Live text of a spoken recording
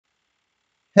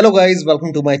Hello guys,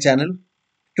 welcome to my channel.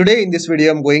 Today in this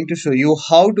video I'm going to show you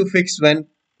how to fix when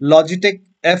Logitech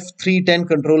F310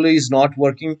 controller is not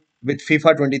working with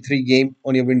FIFA 23 game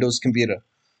on your Windows computer.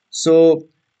 So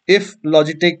if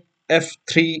Logitech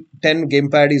F310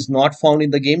 Gamepad is not found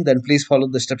in the game, then please follow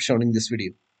the steps shown in this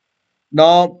video.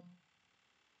 Now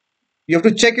you have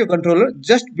to check your controller.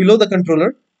 Just below the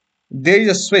controller there is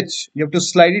a switch. You have to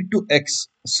slide it to X.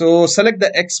 So select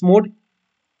the X mode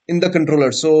in the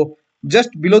controller. So just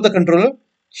below the controller,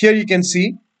 here you can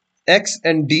see X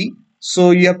and D.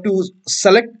 So you have to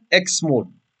select X mode.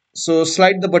 So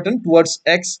slide the button towards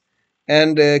X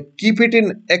and keep it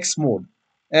in X mode.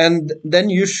 And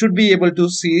then you should be able to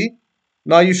see,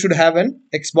 now you should have an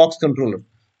Xbox controller.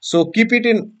 So keep it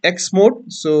in X mode.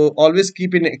 So always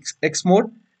keep in X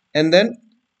mode and then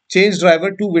change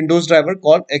driver to Windows driver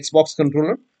called Xbox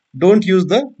controller. Don't use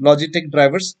the Logitech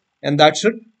drivers, and that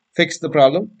should fix the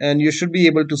problem and you should be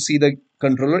able to see the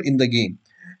controller in the game.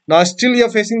 Now still you're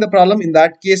facing the problem. In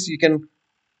that case, you can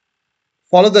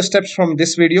follow the steps from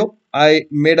this video. I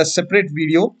made a separate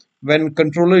video when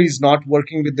controller is not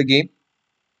working with the game,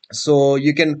 so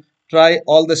you can try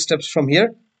all the steps from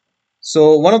here.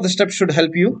 So one of the steps should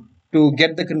help you to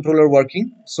get the controller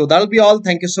working. So that'll be all.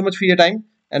 Thank you so much for your time,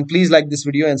 and please like this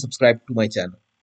video and subscribe to my channel.